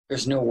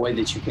There's no way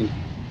that you can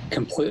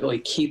completely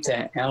keep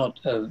that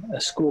out of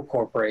a school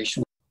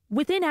corporation.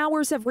 Within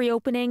hours of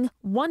reopening,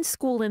 one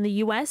school in the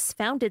U.S.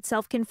 found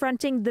itself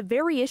confronting the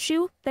very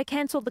issue that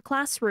canceled the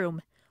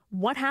classroom.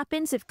 What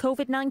happens if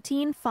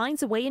COVID-19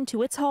 finds a way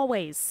into its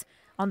hallways?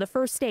 On the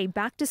first day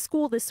back to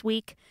school this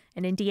week,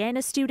 an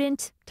Indiana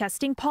student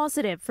testing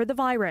positive for the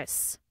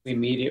virus. We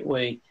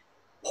immediately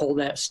pull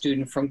that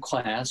student from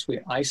class. We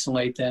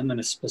isolate them in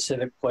a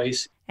specific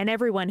place. And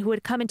everyone who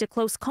had come into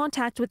close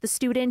contact with the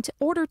student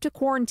ordered to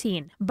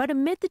quarantine. But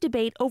amid the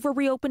debate over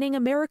reopening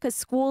America's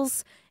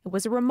schools, it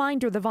was a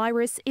reminder the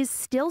virus is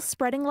still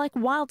spreading like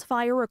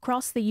wildfire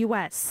across the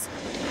U.S.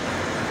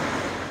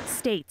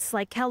 States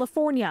like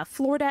California,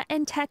 Florida,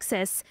 and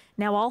Texas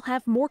now all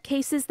have more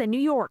cases than New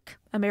York,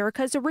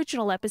 America's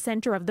original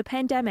epicenter of the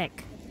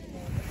pandemic.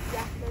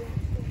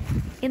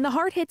 In the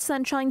hard-hit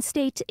Sunshine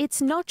State, it's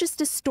not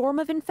just a storm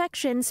of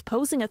infections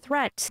posing a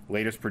threat.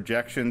 Latest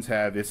projections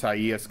have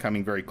Isaias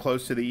coming very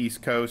close to the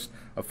East Coast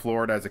of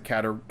Florida as a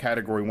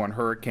Category 1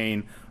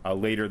 hurricane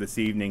later this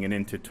evening and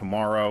into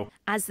tomorrow.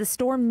 As the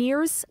storm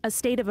nears, a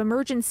state of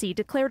emergency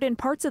declared in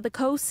parts of the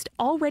coast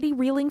already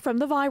reeling from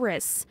the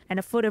virus, and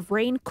a foot of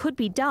rain could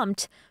be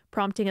dumped,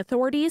 prompting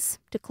authorities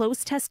to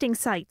close testing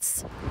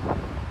sites.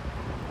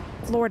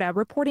 Florida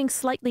reporting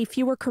slightly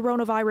fewer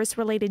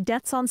coronavirus-related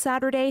deaths on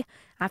Saturday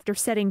after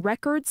setting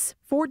records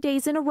 4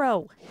 days in a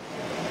row.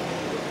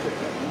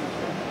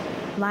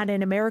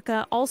 Latin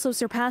America also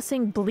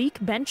surpassing bleak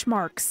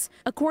benchmarks.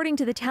 According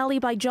to the tally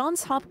by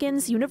Johns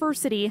Hopkins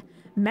University,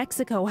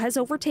 Mexico has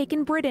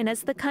overtaken Britain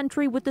as the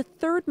country with the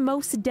third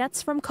most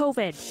deaths from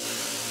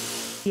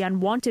COVID. The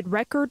unwanted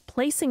record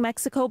placing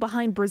Mexico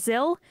behind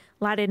Brazil,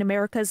 Latin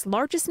America's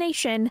largest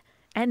nation,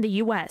 and the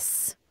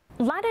U.S.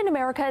 Latin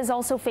America is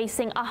also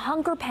facing a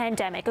hunger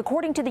pandemic,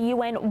 according to the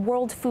UN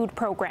World Food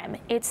Program.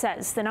 It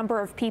says the number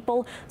of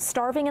people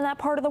starving in that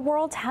part of the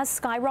world has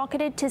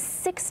skyrocketed to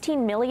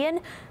 16 million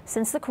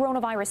since the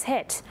coronavirus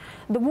hit.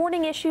 The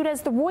warning issued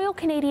as the Royal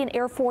Canadian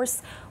Air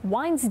Force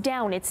winds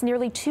down its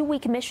nearly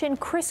 2-week mission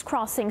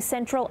crisscrossing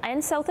Central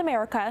and South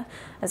America,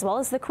 as well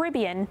as the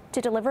Caribbean,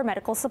 to deliver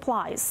medical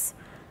supplies.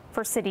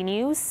 For City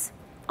News,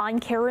 I'm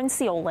Caryn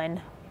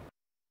Ceolin.